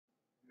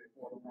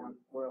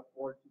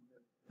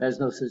There's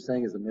no such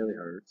thing as a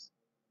millihertz.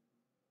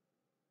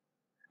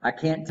 I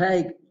can't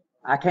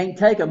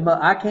take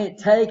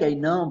a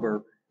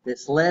number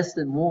that's less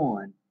than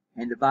 1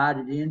 and divide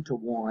it into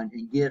 1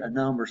 and get a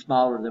number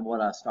smaller than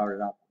what I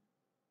started off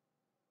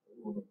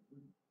with.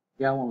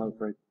 Yeah, I want to know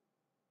frequency.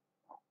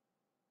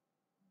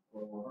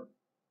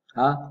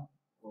 Huh?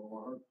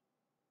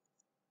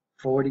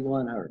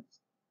 41 hertz.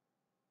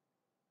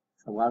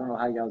 So I don't know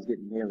how y'all's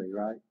getting milli,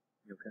 right?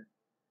 Okay.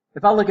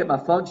 If I look at my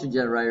function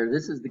generator,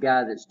 this is the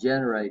guy that's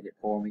generating it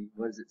for me.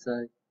 What does it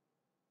say?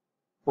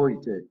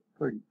 42.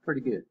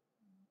 Pretty good.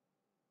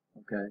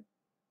 Okay.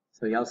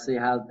 So y'all see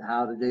how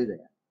to do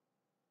that.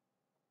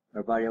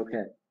 Everybody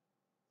okay?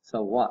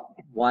 So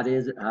what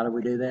is it? How do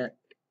we do that?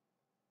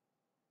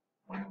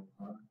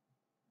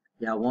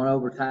 Yeah, 1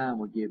 over time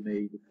would give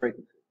me the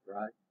frequency,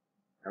 right?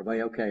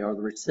 Everybody okay? Or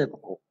the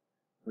reciprocal.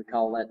 We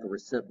call that the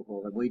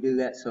reciprocal. And we do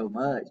that so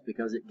much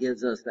because it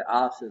gives us the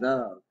opposite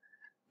of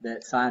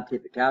that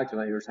scientific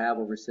calculators have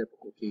a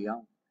reciprocal key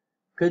on.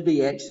 Could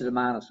be x to the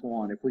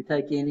 -1. If we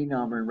take any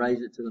number and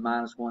raise it to the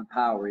 -1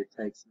 power, it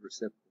takes the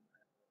reciprocal.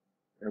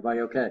 Everybody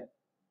okay?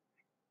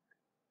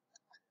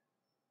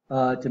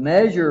 To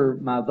measure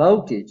my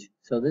voltage,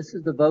 so this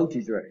is the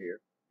voltage right here,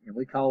 and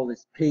we call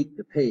this peak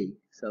to peak.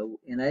 So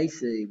in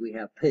AC, we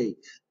have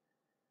peaks.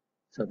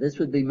 So this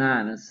would be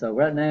minus. So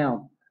right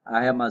now,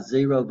 I have my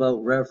 0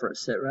 volt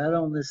reference set right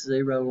on this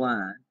 0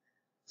 line.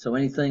 So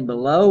anything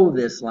below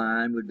this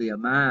line would be a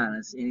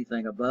minus.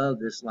 Anything above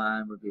this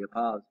line would be a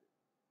positive.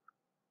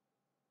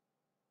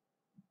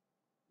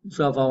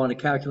 So if I want to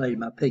calculate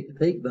my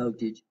peak-to-peak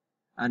voltage,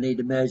 I need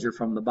to measure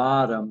from the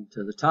bottom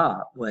to the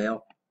top.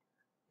 Well,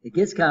 it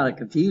gets kind of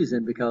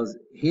confusing because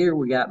here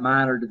we got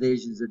minor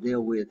divisions to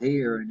deal with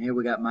here, and here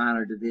we got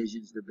minor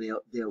divisions to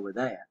deal with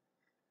that.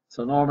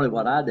 So normally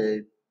what I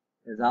do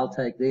is I'll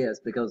take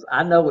this because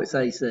I know it's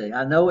AC.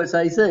 I know it's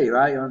AC,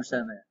 right? You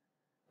understand that?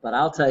 But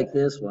I'll take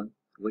this one,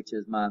 which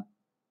is my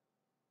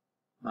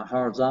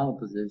horizontal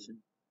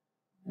position,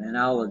 and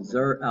I'll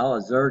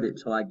exert it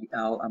till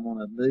I'm going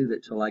to move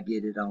it till I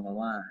get it on the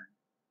line.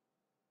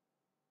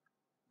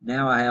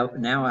 Now I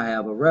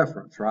have a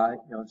reference, right?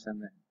 You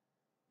understand that?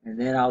 And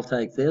then I'll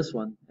take this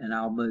one and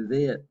I'll move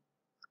it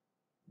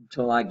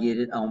until I get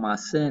it on my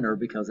center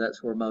because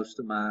that's where my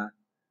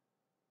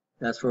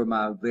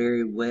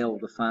very well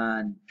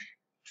defined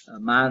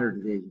minor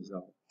divisions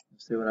are.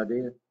 See what I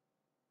did?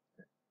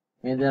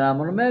 And then I'm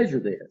going to measure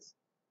this.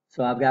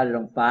 So I've got it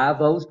on 5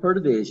 volts per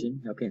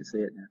division. Y'all can't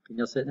see it now. Can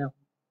y'all see it now?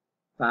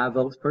 5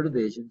 volts per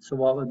division. So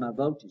what would my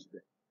voltage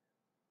be?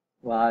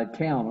 Well, I'd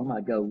count them.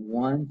 I'd go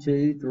 1,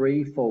 2,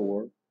 3,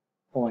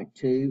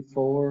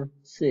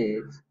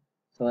 4.246.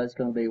 So that's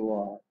going to be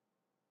what?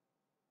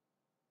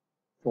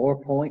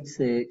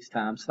 4.6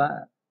 times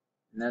 5.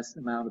 And that's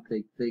the amount of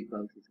peak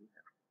voltage we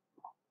have.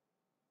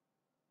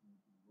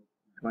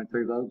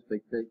 23 volts,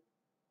 peak.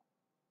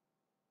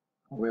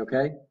 Are we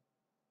okay?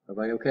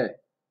 Everybody okay?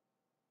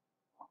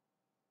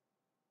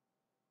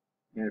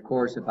 And of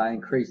course, if I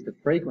increase the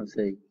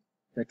frequency,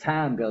 the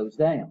time goes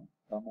down.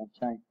 So I'm going to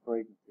change the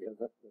frequency of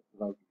the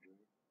voltage.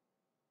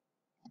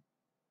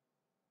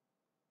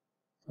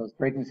 So as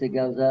frequency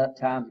goes up,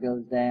 time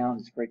goes down.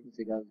 As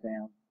frequency goes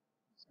down,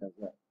 it goes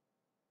up.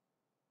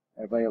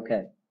 Everybody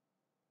okay?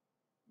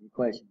 Any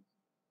questions?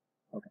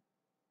 Okay.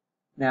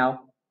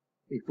 Now,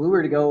 if we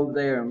were to go over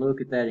there and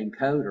look at that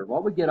encoder,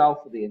 what we get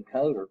off of the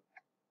encoder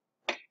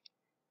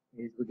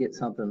is we get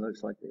something that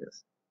looks like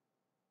this.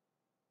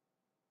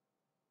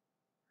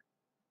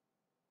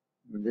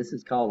 And this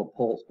is called a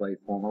pulse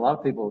waveform. A lot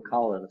of people will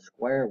call it a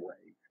square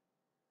wave,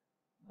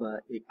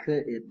 but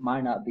it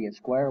might not be a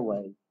square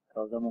wave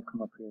because I'm going to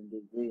come up here and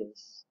do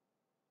this.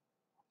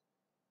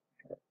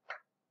 Okay.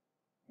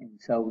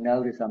 And so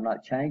notice I'm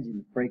not changing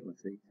the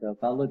frequency. So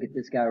if I look at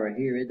this guy right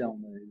here, it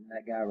don't move. And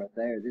that guy right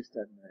there, this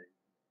doesn't move.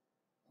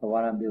 So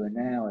what I'm doing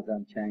now is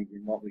I'm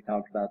changing what we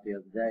talked about the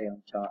other day.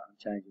 I'm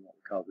changing what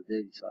we call the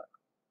duty cycle.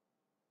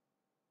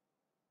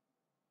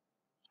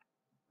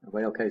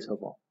 Everybody okay so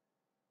far?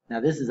 Now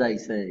this is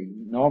AC.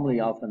 Normally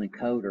off an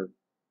encoder,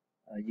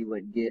 you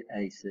wouldn't get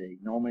AC.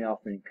 Normally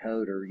off an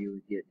encoder, you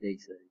would get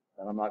DC.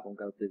 But I'm not going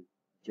to go through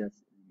just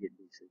and get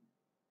DC.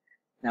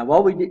 Now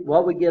what we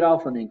get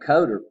off an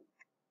encoder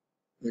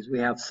is we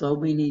have so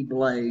many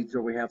blades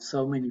or we have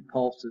so many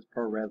pulses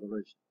per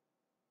revolution.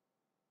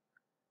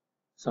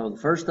 So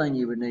the first thing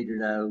you would need to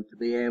know to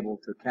be able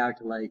to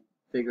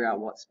figure out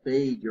what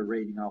speed you're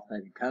reading off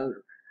that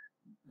encoder.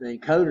 The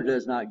encoder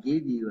does not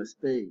give you a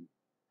speed.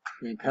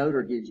 The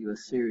encoder gives you a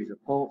series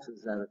of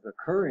pulses that are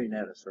occurring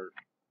at a certain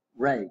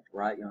rate,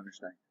 right? You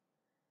understand?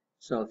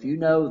 So if you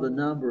know the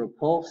number of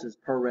pulses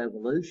per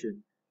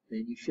revolution,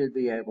 then you should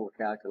be able to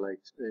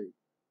calculate speed.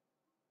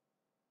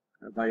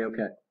 Everybody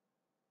okay?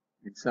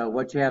 And so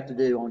what you have to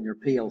do on your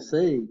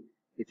PLC,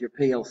 if your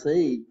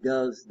PLC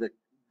does the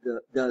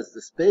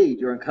speed,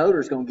 your encoder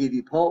is going to give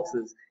you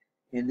pulses,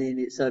 and then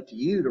it's up to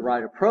you to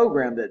write a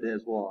program that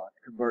does what?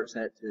 Converts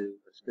that to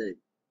a speed.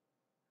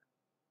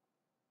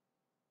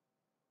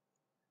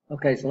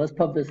 Okay, so let's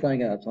pump this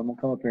thing up. So I'm going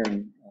to come up here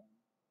and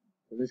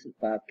So this is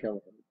 5 kilohertz.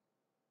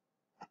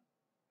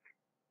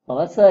 Well,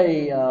 let's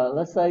say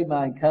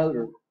my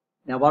encoder.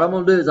 Now what I'm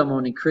going to do is I'm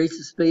going to increase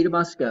the speed of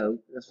my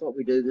scope. That's what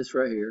we do, this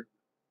right here.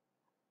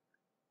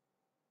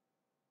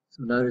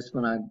 So notice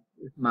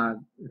if my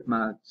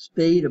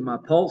speed of my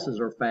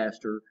pulses are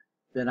faster,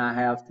 then I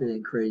have to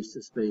increase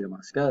the speed of my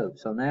scope.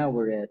 So now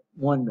we're at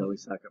 1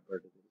 millisecond per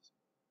division.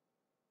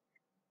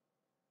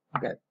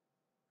 Okay.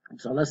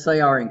 So let's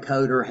say our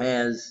encoder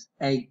has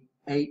eight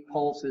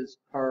pulses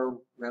per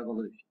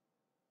revolution.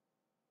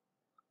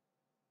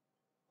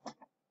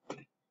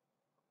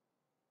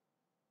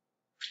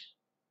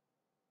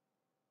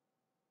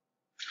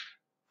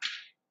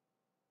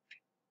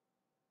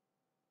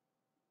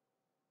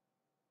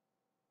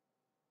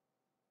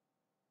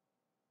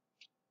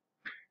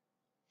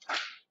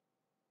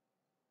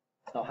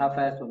 So how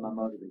fast would my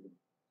motor be going?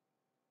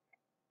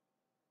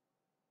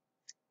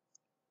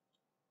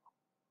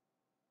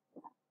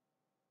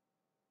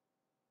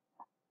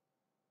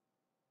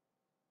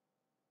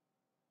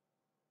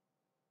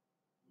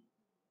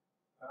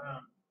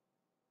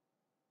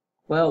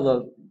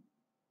 Well,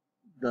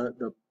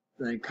 the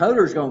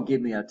encoder is going to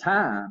give me a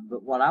time,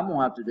 but what I'm going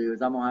to have to do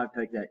is I'm going to have to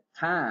take that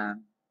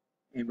time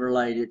and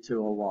relate it to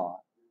a what?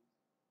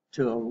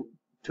 To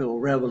a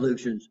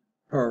revolutions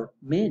per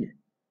minute.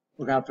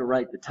 We're going to have to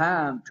rate the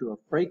time to a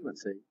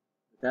frequency.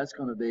 That's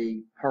going to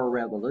be per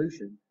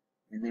revolution,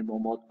 and then we'll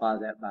multiply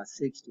that by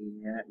 60,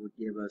 and that would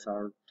give us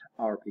our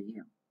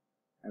RPM.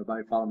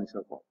 Everybody follow me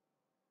so far?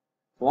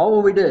 So what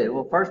will we do?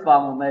 Well, first of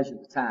all, I'm going to measure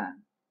the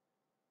time,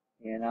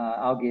 and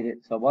I'll get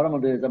it. So what I'm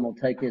going to do is I'm going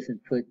to take this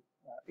and put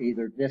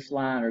either this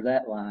line or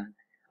that line.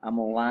 I'm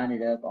going to line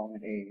it up on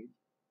an edge.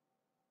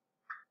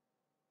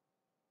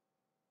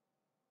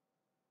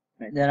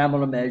 And then I'm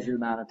going to measure the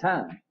amount of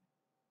time.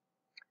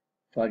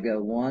 So I'd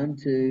go 1,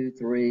 2,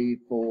 3,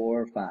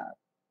 4, 5.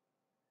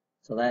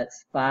 So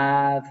that's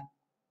 5.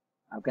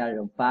 I've got it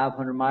on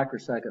 500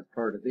 microseconds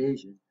per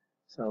division.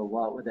 So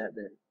what would that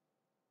be?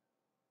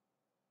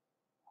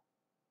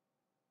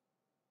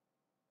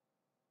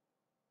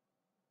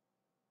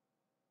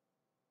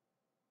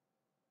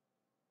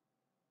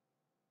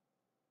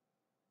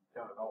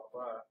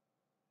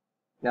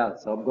 Got it.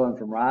 So I'm going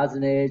from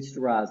rising edge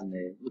to rising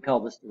edge. We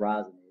call this the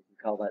rising edge. We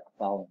call that the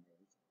falling edge.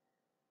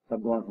 So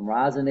I'm going from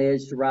rising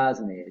edge to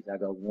rising edge. I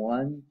go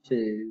 1,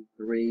 2,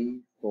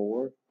 3,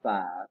 4,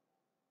 5.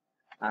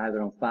 I have it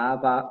on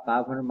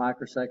 500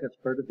 microseconds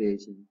per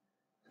division.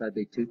 So that'd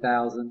be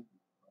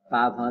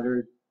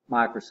 2,500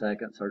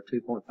 microseconds or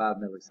 2.5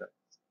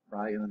 milliseconds.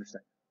 Right? You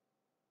understand?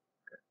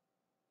 Okay.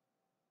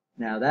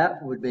 Now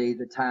that would be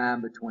the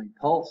time between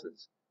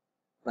pulses.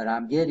 But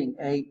I'm getting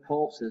 8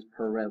 pulses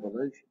per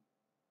revolution.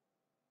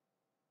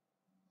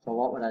 So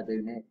what would I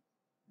do next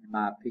in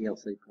my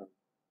PLC program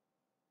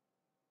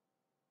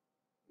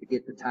to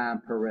get the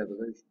time per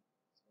revolution?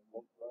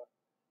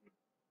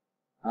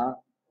 Huh?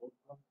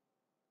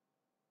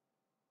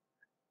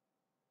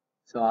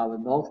 So I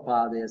would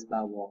multiply this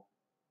by what?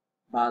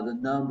 By the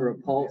number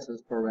of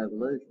pulses per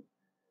revolution.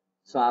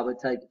 So I would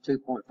take the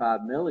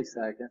 2.5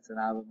 milliseconds and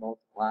I would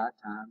multiply it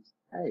times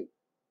 8.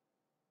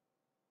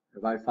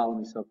 Everybody follow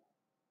me so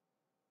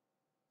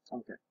far?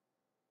 Okay.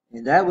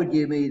 And that would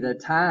give me the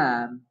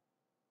time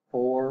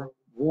for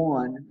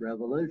 1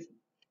 revolution.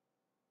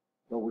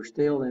 But we're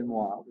still in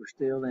what? We're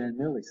still in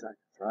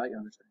milliseconds, right? You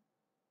understand?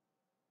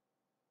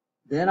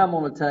 Then I'm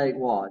going to take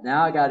what?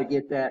 Now I got to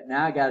get that.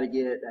 Now I got to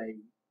get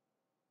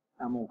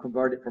I'm going to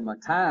convert it from a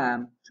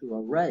time to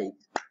a rate.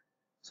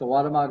 So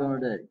what am I going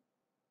to do?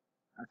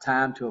 A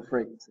time to a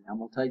frequency. I'm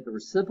going to take the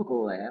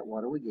reciprocal of that.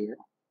 What do we get?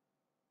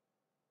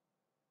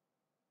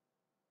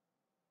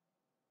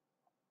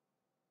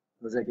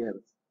 What does that give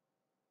us?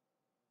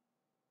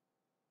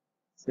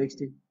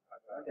 60?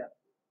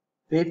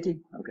 50?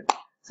 Okay.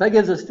 So that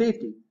gives us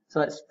 50. So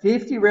that's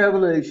 50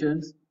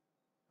 revolutions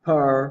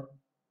per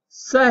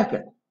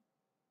second.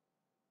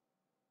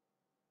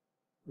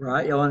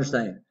 Right? Y'all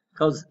understand?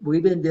 Because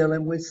we've been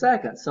dealing with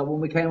seconds. So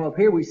when we came up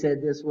here, we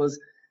said this was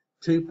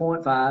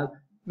 2.5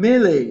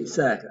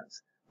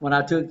 milliseconds. When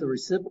I took the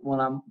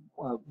reciprocal,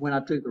 when I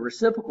took the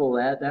reciprocal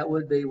of that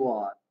would be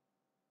what?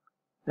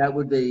 That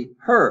would be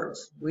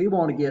hertz. We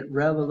want to get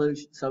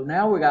revolutions. So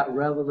now we got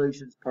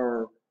revolutions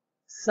per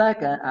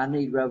second. I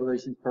need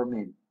revolutions per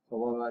minute. So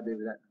what do I do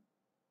with that?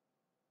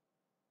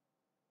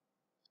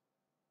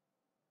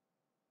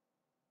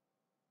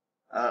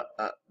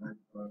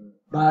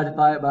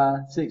 Divide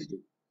by 60.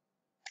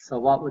 So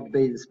what would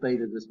be the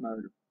speed of this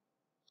motor?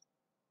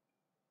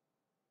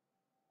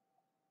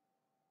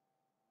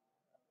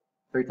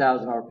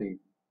 $3,000 RPM.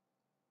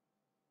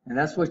 And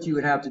that's what you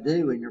would have to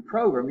do in your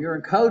program. Your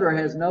encoder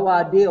has no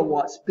idea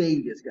what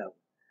speed it's going.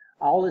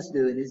 All it's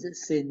doing is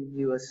it's sending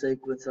you a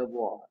sequence of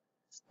what?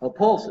 Of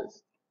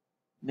pulses.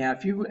 Now,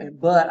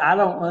 but I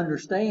don't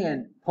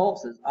understand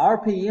pulses.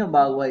 RPM,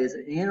 by the way, is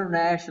an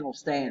international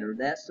standard.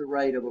 That's the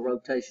rate of a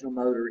rotational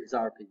motor is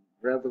RPM,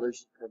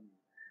 revolutions per minute.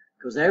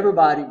 Because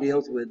everybody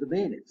deals with the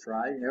minutes,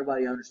 right? And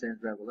everybody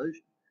understands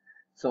revolution.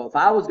 So if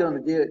I was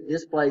going to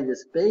display the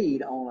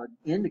speed on an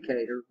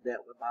indicator that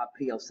my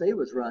PLC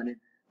was running,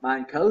 My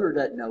encoder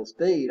doesn't know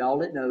speed.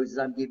 All it knows is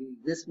I'm giving you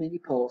this many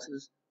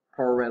pulses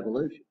per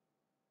revolution,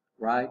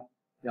 right?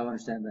 Y'all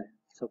understand that?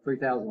 So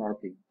 3,000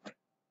 RPM.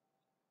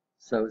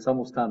 So it's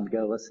almost time to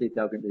go. Let's see if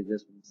y'all can do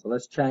this one. So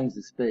let's change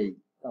the speed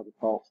of the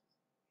pulses.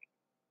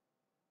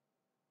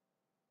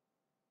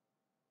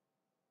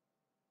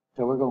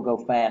 So we're going to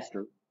go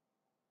faster.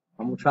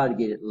 I'm going to try to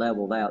get it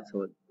leveled out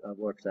so it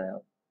works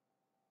out.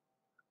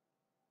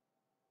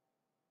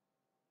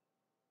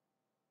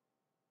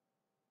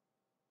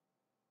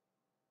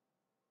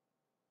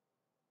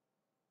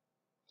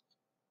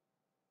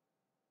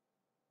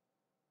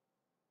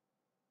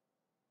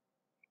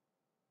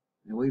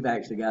 And we've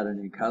actually got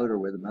an encoder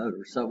with a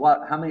motor. So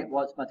what's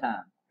my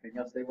time? Can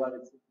y'all see what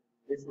it's?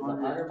 This is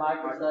 100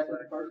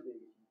 microseconds per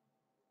division.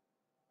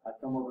 I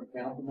come over and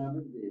count the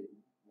number of divisions.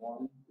 1,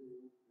 2,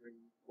 3,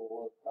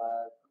 4, 5,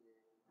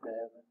 6,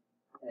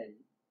 7, 8.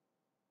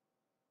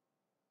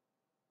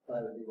 So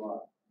that would be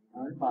what?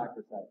 100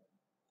 microseconds.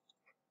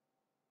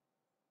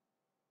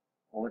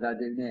 What would I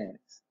do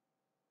next?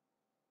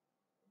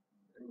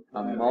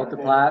 I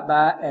multiply it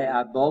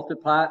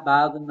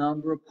by the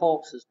number of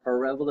pulses per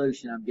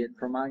revolution I'm getting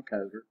from my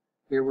encoder.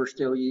 Here we're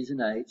still using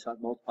 8, so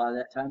I'd multiply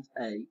that times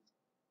 8,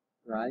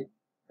 right?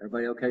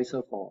 Everybody okay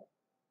so far?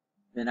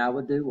 Then I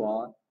would do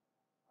what?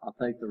 I'll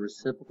take the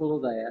reciprocal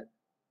of that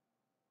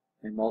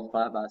and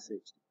multiply it by 60.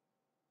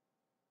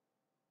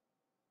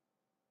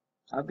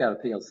 I've got a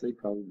PLC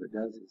program that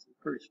does this. It's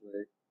pretty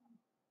slick.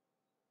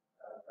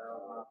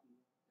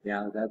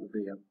 Yeah, that would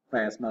be a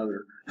fast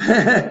motor.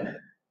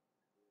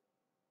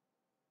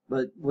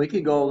 But we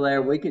can go over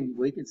there, we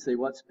can see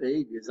what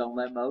speed is on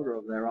that motor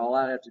over there. All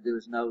I have to do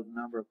is know the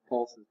number of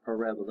pulses per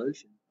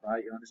revolution,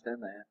 right? You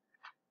understand that?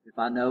 If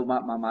I know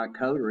my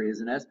encoder is,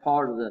 and that's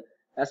part of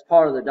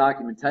the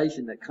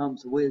documentation that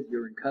comes with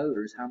your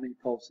encoder is how many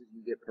pulses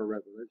you get per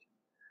revolution.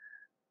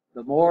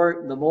 The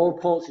more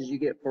pulses you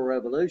get per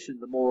revolution,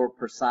 the more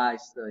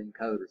precise the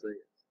encoder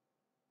is.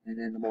 And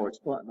then the more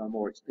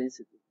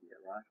expensive it get,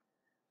 right?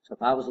 So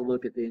if I was to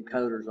look at the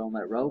encoders on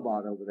that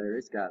robot over there,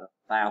 it's got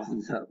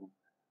thousands of them.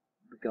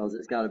 Because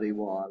it's got to be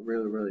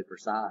really, really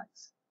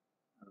precise.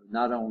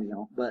 Not only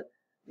but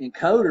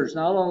encoders,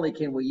 not only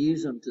can we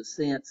use them to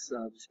sense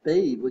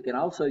speed, we can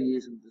also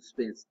use them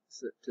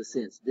to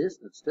sense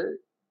distance too.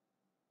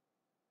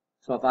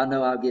 So if I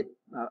know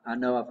I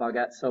know if I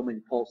got so many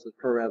pulses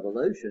per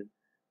revolution,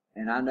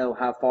 and I know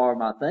how far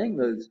my thing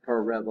moves per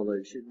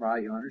revolution,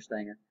 right? You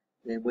understand?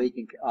 Then we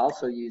can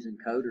also use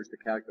encoders to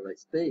calculate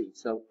speed.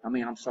 So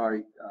we can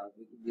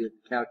use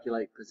it to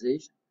calculate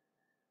position.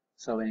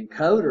 So an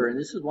encoder, and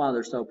this is why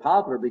they're so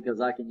popular, because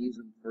I can use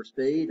them for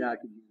speed, and I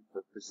can use them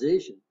for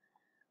position.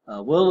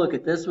 We'll look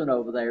at this one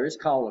over there. It's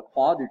called a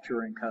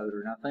quadrature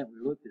encoder, and I think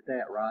we looked at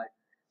that, right?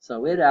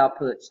 So it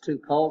outputs 2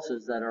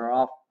 pulses that are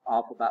off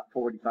about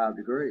 45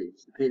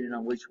 degrees, depending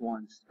on which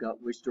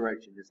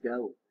direction it's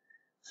going.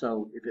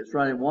 So if it's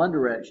running one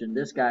direction,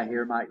 this guy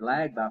here might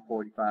lag by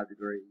 45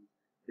 degrees.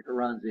 If it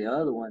runs the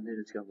other one, then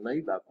it's going to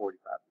lead by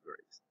 45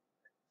 degrees.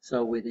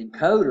 So with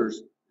encoders,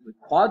 with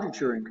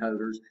quadrature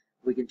encoders,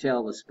 we can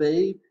tell the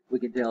speed, we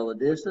can tell the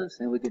distance,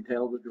 and we can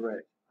tell the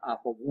direction off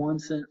of one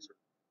sensor.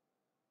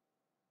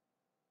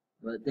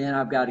 But then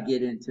I've got to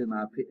get into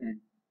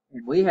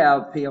and we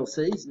have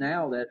PLCs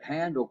now that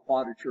handle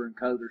quadrature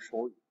encoders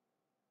for you.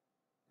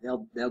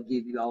 They'll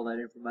give you all that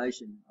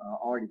information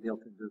already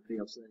built into the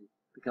PLC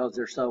because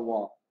they're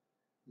so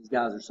these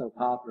guys are so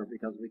popular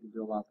because we can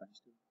do a lot of things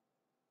to them.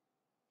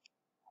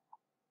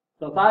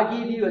 So if I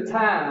give you a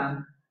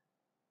time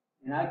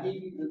and I give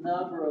you the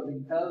number of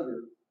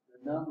encoders,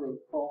 the number of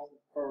pulses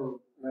per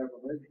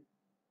revolution,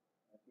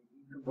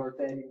 you convert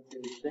that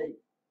into speed.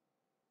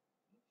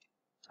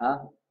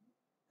 Huh?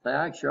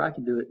 Say, sure, I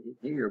can do it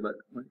here, but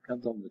when it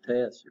comes on the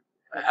test,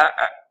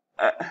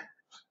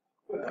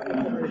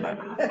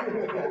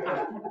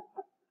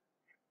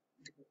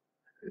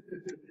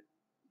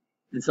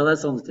 and so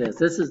that's on the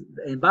test.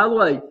 And by the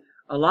way,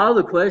 a lot of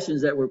the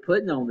questions that we're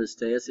putting on this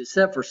test,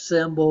 except for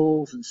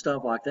symbols and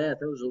stuff like that,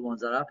 those are the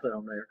ones that I put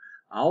on there.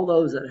 All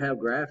those that have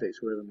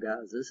graphics with them,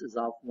 guys, this is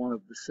off one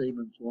of the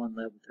Siemens 1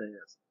 level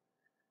tests.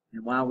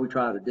 And why we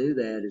try to do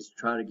that is to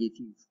try to get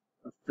you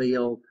a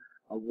feel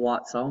of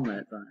what's on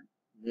that thing.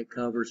 It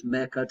covers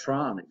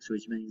mechatronics,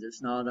 which means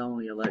it's not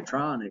only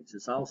electronics,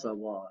 it's also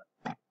what?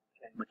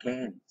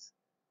 Mechanics.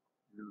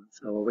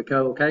 So are we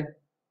okay?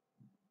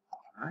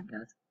 All right,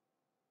 guys.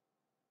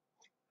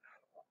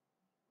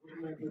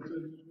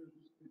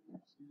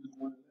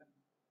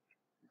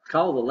 It's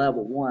called the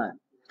level 1.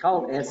 It's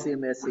called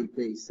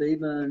SMSCP,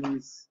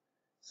 Siemens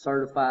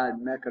Certified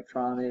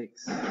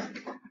Mechatronics.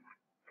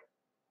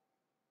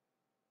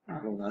 I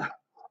don't know.